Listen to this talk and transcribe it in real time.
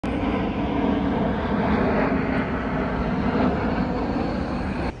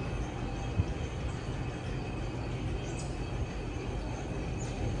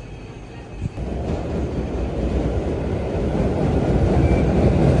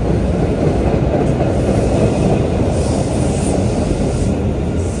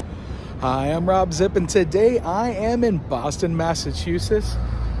I'm Rob Zipp, and today I am in Boston, Massachusetts.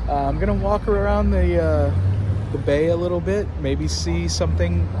 I'm gonna walk around the bay a little bit, maybe see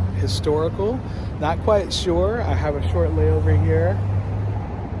something historical. Not quite sure. I have a short layover here.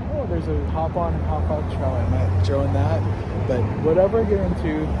 Oh, there's a hop on and hop out trail. I'm not showing that, but whatever you're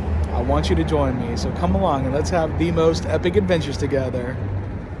into, I want you to join me. So come along and let's have the most epic adventures together.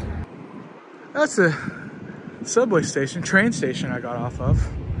 That's the subway station, train station I got off of.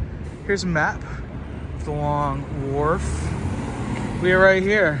 Here's a map of the long wharf. We are right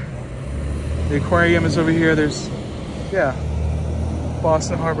here. The aquarium is over here. There's, yeah,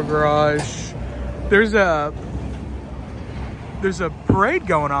 Boston Harbor Garage. There's a parade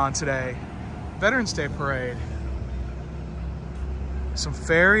going on today. Veterans Day parade. Some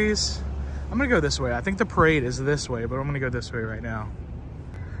ferries. I'm gonna go this way. I think the parade is this way, but I'm gonna go this way right now.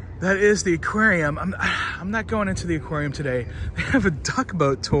 That is the aquarium. I'm not going into the aquarium today. They have a duck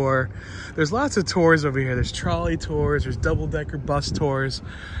boat tour. There's lots of tours over here. There's trolley tours, there's double-decker bus tours.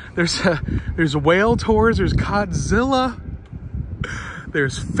 There's whale tours, there's Godzilla.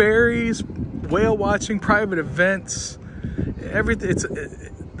 There's ferries, whale watching, private events. Everything.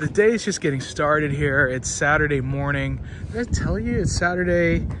 The day is just getting started here. It's Saturday morning. Did I tell you it's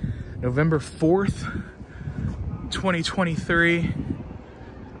Saturday, November 4th, 2023?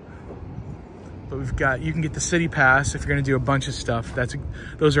 But we've got, you can get the city pass if you're gonna do a bunch of stuff.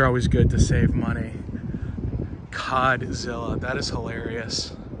 Those are always good to save money. Godzilla, that is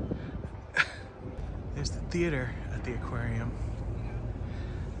hilarious. There's the theater at the aquarium.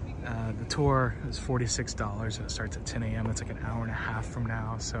 The tour is $46 and it starts at 10 a.m. It's like an hour and a half from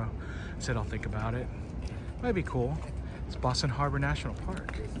now. So I said I'll think about it. Might be cool. It's Boston Harbor National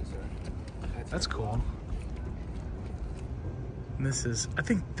Park. That's cool. And this is, I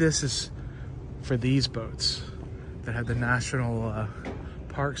think this is for these boats that have the National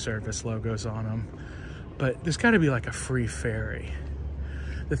Park Service logos on them. But there's gotta be like a free ferry.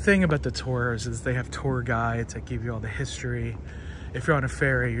 The thing about the tours is they have tour guides that give you all the history. If you're on a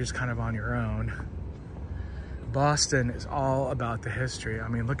ferry, you're just kind of on your own. Boston is all about the history. I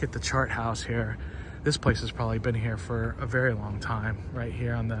mean, look at the chart house here. This place has probably been here for a very long time, right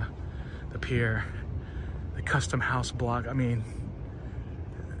here on the pier. The Custom House block, I mean,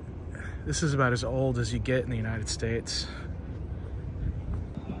 this is about as old as you get in the United States.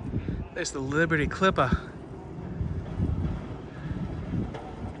 There's the Liberty Clipper.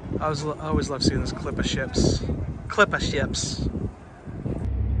 I always love seeing those Clipper ships.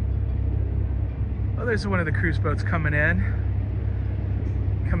 Oh, there's one of the cruise boats coming in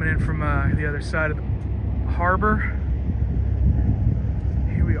from the other side of the harbor.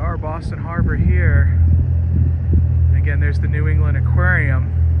 Here we are, Boston Harbor here. And again, there's the New England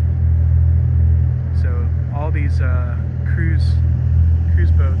Aquarium. So all these cruise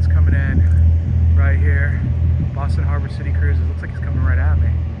boats coming in right here. Boston Harbor City Cruises. Looks like it's coming right at me.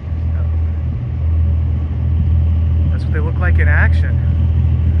 That's what they look like in action,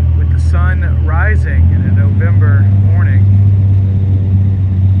 with the sun rising in a November morning.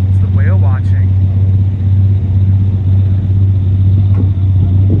 It's the whale watching.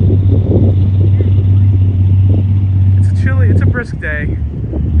 It's a brisk day.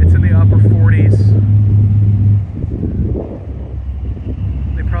 It's in the upper 40s.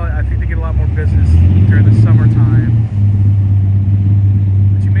 I think they get a lot more business during the summertime.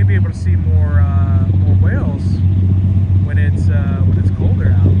 But you may be able to see more whales when it's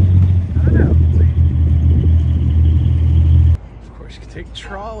colder out. I don't know. Of course, you can take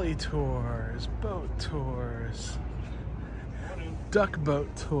trolley tours, boat tours, duck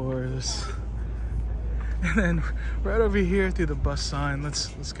boat tours. And then right over here through the bus sign,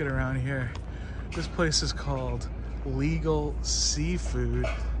 let's get around here. This place is called Legal Seafood.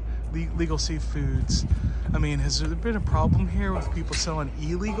 Legal Seafoods. I mean, has there been a problem here with people selling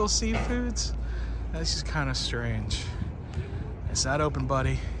illegal seafoods? That's just kind of strange. It's not open,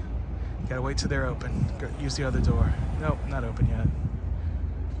 buddy. You gotta wait till they're open. Go, use the other door. Nope, not open yet.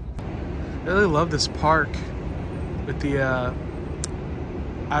 I really love this park with the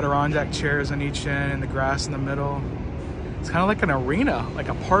Adirondack chairs on each end and the grass in the middle. It's kind of like an arena, like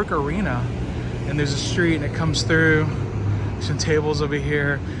a park arena. And there's a street and it comes through. Some tables over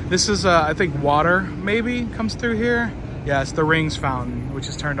here. This is, I think, water maybe comes through here. Yeah, it's the Rings fountain, which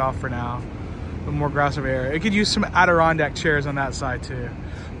is turned off for now. But more grass over here. It could use some Adirondack chairs on that side too.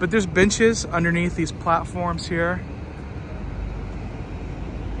 But there's benches underneath these platforms here.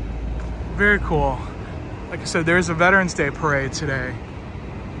 Very cool. Like I said, there's a Veterans Day parade today.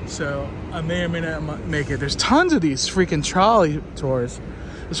 So I may or may not make it. There's tons of these freaking trolley tours.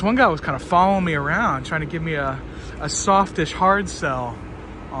 This one guy was kind of following me around, trying to give me a softish hard sell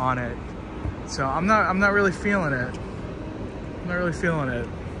on it. So I'm not really feeling it. I'm not really feeling it.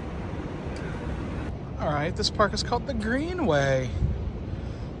 All right, this park is called the Greenway.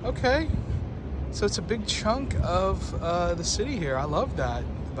 Okay, so it's a big chunk of the city here. I love that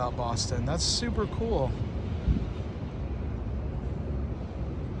about Boston. That's super cool.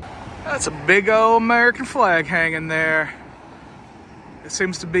 That's a big old American flag hanging there. It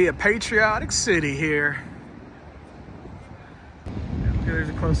seems to be a patriotic city here. Here's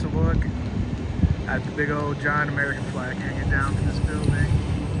a closer look at the big old giant American flag hanging down from this building.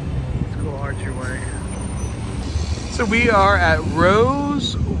 It's a cool archway. So we are at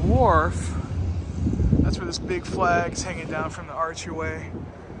Rose Wharf. That's where this big flag's hanging down from the archway.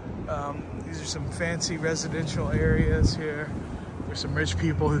 These are some fancy residential areas here. There's some rich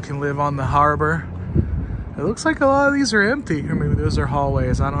people who can live on the harbor. It looks like a lot of these are empty, or maybe those are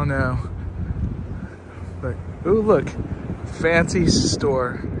hallways, I don't know. But, ooh, look, fancy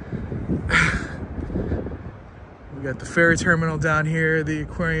store. We got the ferry terminal down here. The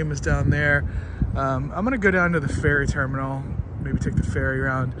aquarium is down there. I'm gonna go down to the ferry terminal, maybe take the ferry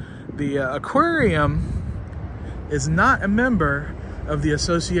around. The aquarium is not a member of the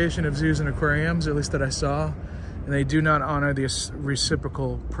Association of Zoos and Aquariums, at least that I saw, and they do not honor the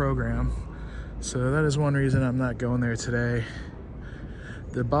reciprocal program. So that is one reason I'm not going there today.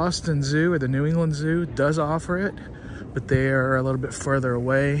 The Boston Zoo or the New England Zoo does offer it, but they are a little bit further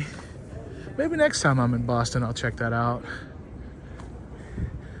away. Maybe next time I'm in Boston, I'll check that out.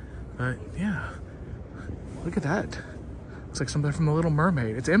 But yeah, look at that. Looks like something from The Little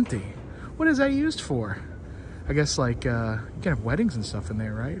Mermaid. It's empty. What is that used for? I guess like, you can have weddings and stuff in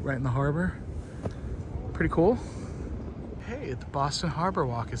there, right? Right in the harbor. Pretty cool. Hey, the Boston Harbor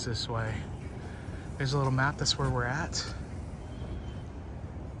Walk is this way. There's a little map, that's where we're at.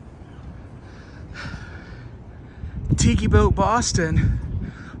 Tiki Boat Boston.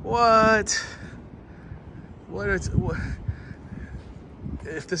 What?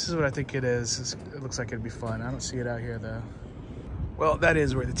 If this is what I think it is, it looks like it'd be fun. I don't see it out here though. Well, that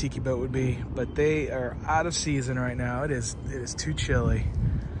is where the Tiki Boat would be, but they are out of season right now. It is too chilly.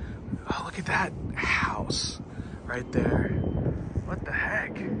 Oh, look at that house right there. What the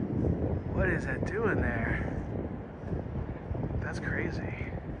heck? What is that doing there? That's crazy.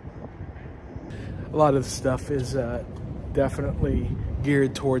 A lot of the stuff is definitely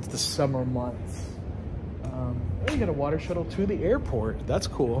geared towards the summer months. You got a water shuttle to the airport. That's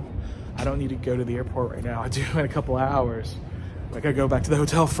cool. I don't need to go to the airport right now. I do in a couple of hours. I gotta go back to the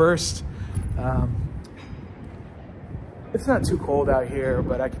hotel first. It's not too cold out here,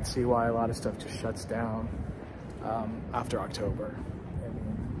 but I can see why a lot of stuff just shuts down after October. I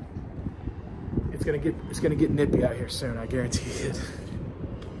mean, it's gonna get nippy out here soon, I guarantee it.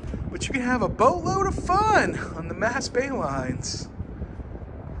 But you can have a boatload of fun on the Mass Bay lines.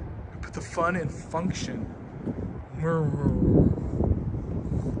 Put the fun in function.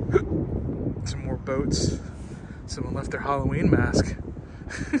 Some more boats. Someone left their Halloween mask.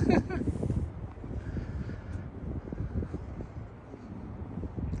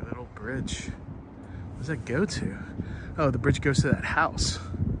 That old bridge. What does that go to? Oh, the bridge goes to that house.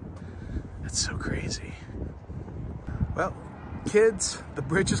 That's so crazy. Well, kids, the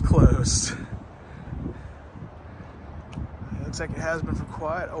bridge is closed. It looks like it has been for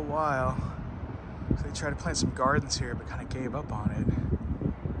quite a while. So they tried to plant some gardens here, but kind of gave up on it.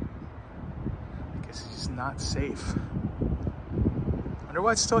 I guess it's just not safe. Wonder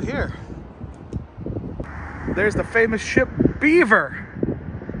why it's still here. There's the famous ship Beaver.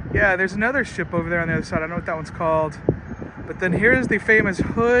 Yeah, there's another ship over there on the other side. I don't know what that one's called. But then here's the famous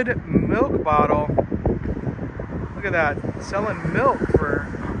Hood milk bottle. Look at that, selling milk for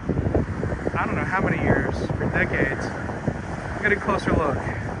I don't know how many years, for decades. Get a closer look.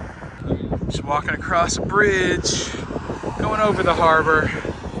 Just walking across a bridge, going over the harbor.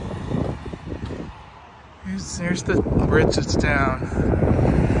 There's the bridge that's down.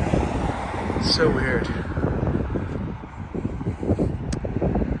 So weird.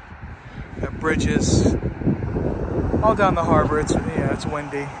 Got bridges all down the harbor. It's, yeah, it's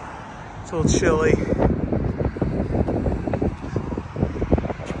windy. It's a little chilly.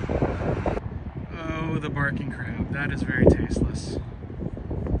 Oh, the barking crab. That is very tasteless.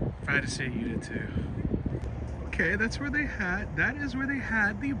 If I had to say, you did too. Okay, that is where they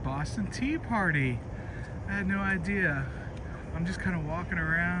had the Boston Tea Party. I had no idea. I'm just kind of walking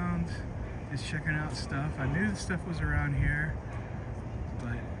around, just checking out stuff. I knew the stuff was around here,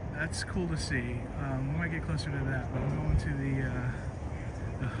 but that's cool to see. We might get closer to that, but I'm going to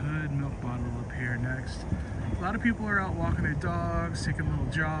the Hood milk bottle up here next. A lot of people are out walking their dogs, taking little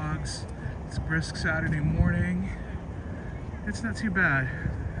jogs. It's a brisk Saturday morning. It's not too bad.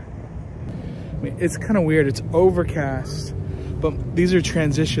 mean, it's kind of weird. It's overcast, but these are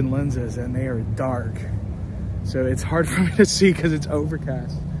transition lenses and they are dark. So it's hard for me to see because it's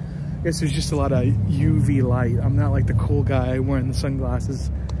overcast. I guess there's just a lot of UV light. I'm not like the cool guy wearing the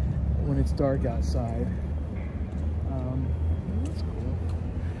sunglasses when it's dark outside. That's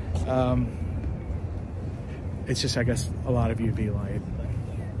cool. It's just, I guess, a lot of UV light.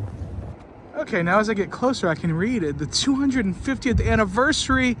 Okay, now as I get closer, I can read it. The 250th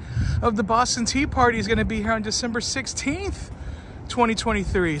anniversary of the Boston Tea Party is going to be here on December 16th,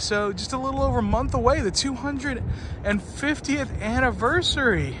 2023. So just a little over a month away, the 250th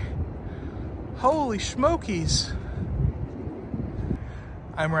anniversary. Holy smokies.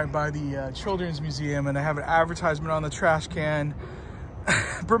 I'm right by the Children's Museum, and I have an advertisement on the trash can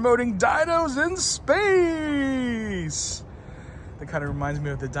promoting dinos in space. That kind of reminds me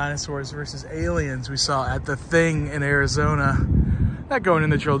of the dinosaurs versus aliens we saw at the Thing in Arizona. Not going in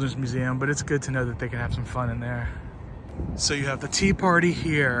the Children's Museum, but it's good to know that they can have some fun in there. So you have the Tea Party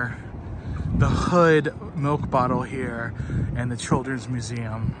here, the Hood milk bottle here, and the Children's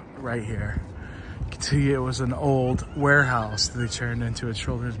Museum right here. You can see it was an old warehouse that they turned into a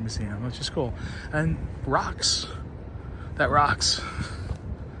Children's Museum, which is cool. And rocks. That rocks.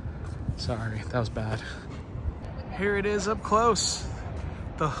 Sorry, that was bad. Here it is up close,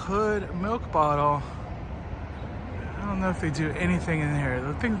 the Hood milk bottle. I don't know if they do anything in here.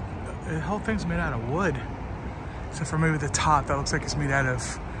 The whole thing's made out of wood, except for maybe the top that looks like it's made out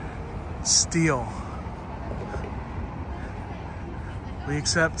of steel. We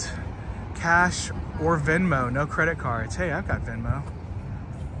accept cash or Venmo, no credit cards. Hey, I've got Venmo.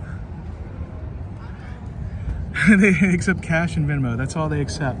 They accept cash and Venmo, that's all they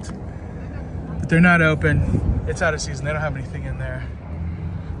accept. But they're not open. It's out of season. They don't have anything in there.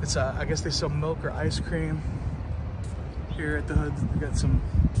 It's I guess they sell milk or ice cream here at the Hood. We got some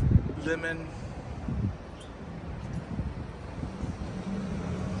lemon.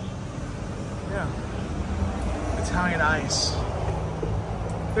 Yeah. Italian ice.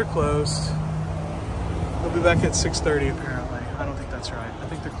 They're closed. They'll be back at 6:30 apparently. I don't think that's right. I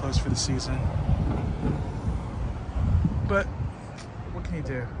think they're closed for the season. But what can you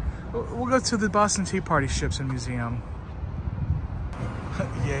do? We'll go to the Boston Tea Party Ships and Museum.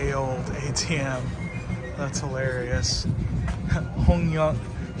 Yay old ATM. That's hilarious. Hyun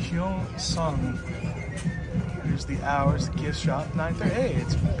Sung. Here's the hours, the gift shop, 9:30. Hey,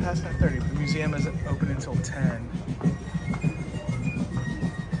 it's past 9:30. The museum isn't open until 10.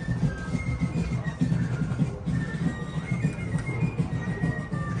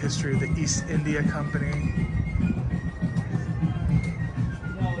 The history of the East India Company.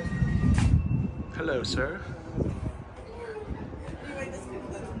 Hello, sir.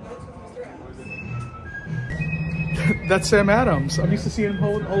 That's Sam Adams. I'm used to seeing him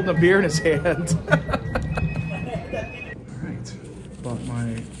holding a beer in his hand. Alright, bought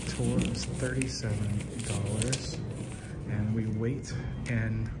my tour. It was $37. And we wait,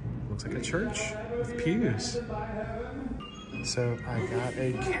 and looks like a church with pews. So I got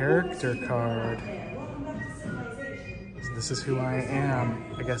a character card. So this is who I am.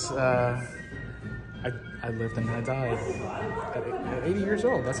 I guess, I lived and I died at 80 years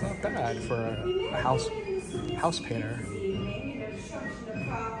old. That's not bad for a house painter.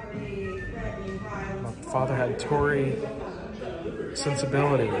 My father had Tory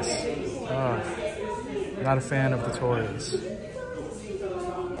sensibilities. Not a fan of the Tories.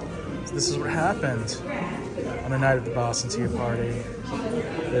 So this is what happened on the night of the Boston Tea Party.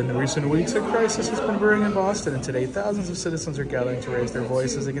 In the recent weeks, a crisis has been brewing in Boston, and today thousands of citizens are gathering to raise their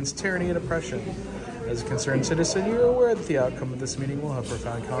voices against tyranny and oppression. As a concerned citizen, you are aware that the outcome of this meeting will have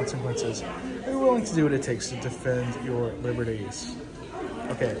profound consequences. Are you willing to do what it takes to defend your liberties?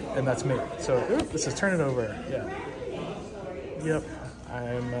 Okay, and that's me. So, this is Turn It Over. Yeah. Yep.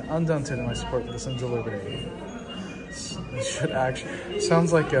 I'm undaunted in my support for the Sons of Liberty. This should actually...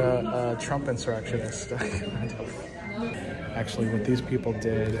 Sounds like a Trump insurrectionist. Actually, what these people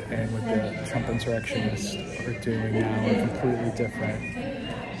did and what the Trump insurrectionists are doing now are completely different.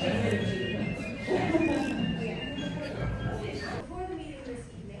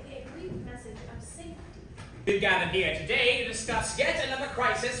 We've gathered here today to discuss yet another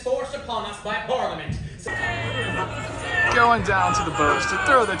crisis forced upon us by Parliament. Going down to the boats to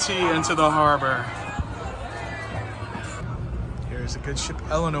throw the tea into the harbor. Here's a good ship,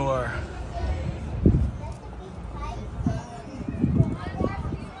 Eleanor.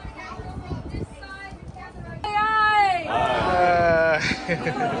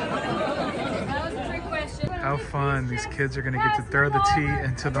 That was a trick question. How fun. These kids are going to get to throw the tea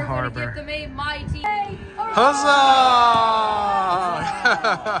into the harbor. Huzzah!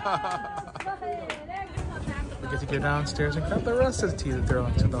 Huzzah! go downstairs and grab the rest of the tea that they're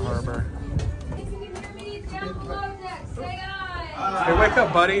into the harbor. Hey, wake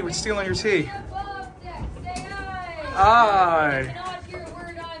up, buddy. We're stealing your tea. Aye.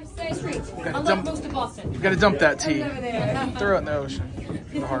 We gotta dump that tea. Throw it in the ocean,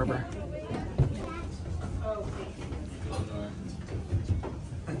 in the harbor.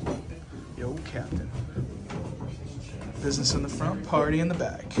 Yo, Captain. Business in the front, party in the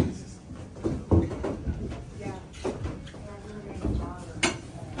back. You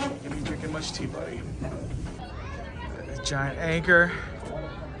ain't drinking much tea, buddy. Got a giant anchor.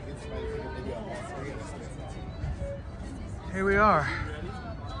 Here we are.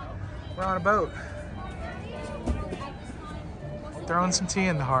 We're on a boat. Throwing some tea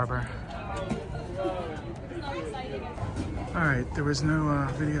in the harbor. All right, there was no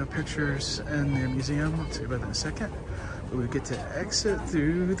video pictures in the museum. I'll tell you about that in a second. But we get to exit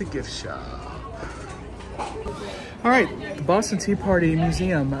through the gift shop. All right, the Boston Tea Party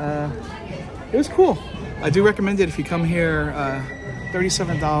Museum. It was cool. I do recommend it if you come here.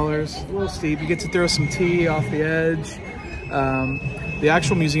 $37, a little steep. You get to throw some tea off the edge. The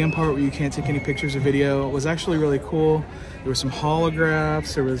actual museum part where you can't take any pictures or video was actually really cool. There were some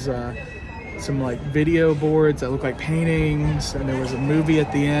holographs, there was some like video boards that looked like paintings, and there was a movie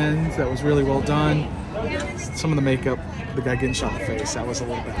at the end that was really well done. Some of the makeup, the guy getting shot in the face, that was a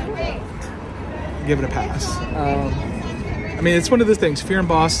little bad. Give it a pass. I mean, it's one of those things. If you're in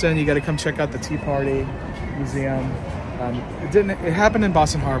Boston, you got to come check out the Tea Party Museum. It happened in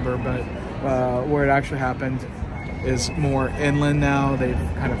Boston Harbor, but where it actually happened is more inland now. They've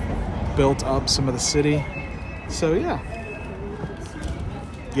kind of built up some of the city. So yeah.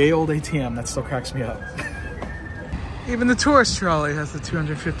 Yay old ATM, that still cracks me up. Even the tourist trolley has the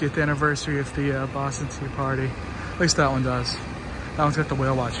 250th anniversary of the Boston Tea Party. At least that one does. That one's got the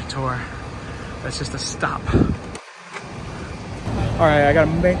whale watching tour. That's just a stop. All right, I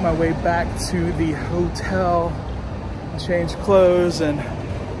gotta make my way back to the hotel, change clothes, and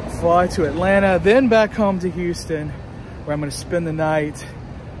fly to Atlanta, then back home to Houston, where I'm gonna spend the night,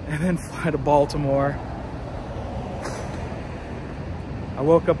 and then fly to Baltimore. I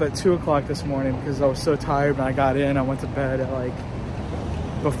woke up at 2 o'clock this morning because I was so tired when I got in. I went to bed at like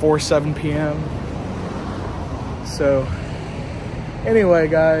before 7 p.m. So anyway,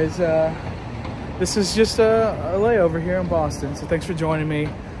 guys, this is just a layover here in Boston. So thanks for joining me.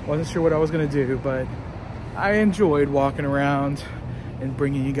 Wasn't sure what I was gonna do, but I enjoyed walking around and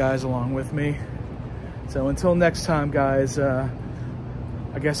bringing you guys along with me. So until next time, guys, I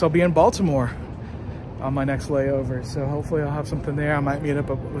guess I'll be in Baltimore on my next layover. So hopefully I'll have something there. I might meet up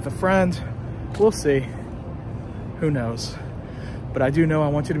with a friend. We'll see. Who knows? But I do know I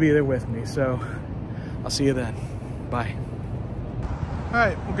want you to be there with me. So I'll see you then. Bye. All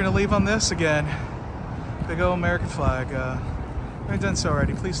right, we're gonna leave on this again. Big old American flag. If you haven't done so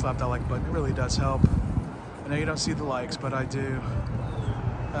already, please slap that like button. It really does help. I know you don't see the likes, but I do.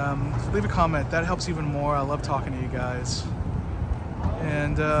 Leave a comment, that helps even more. I love talking to you guys.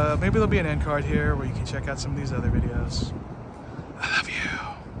 And maybe there'll be an end card here where you can check out some of these other videos.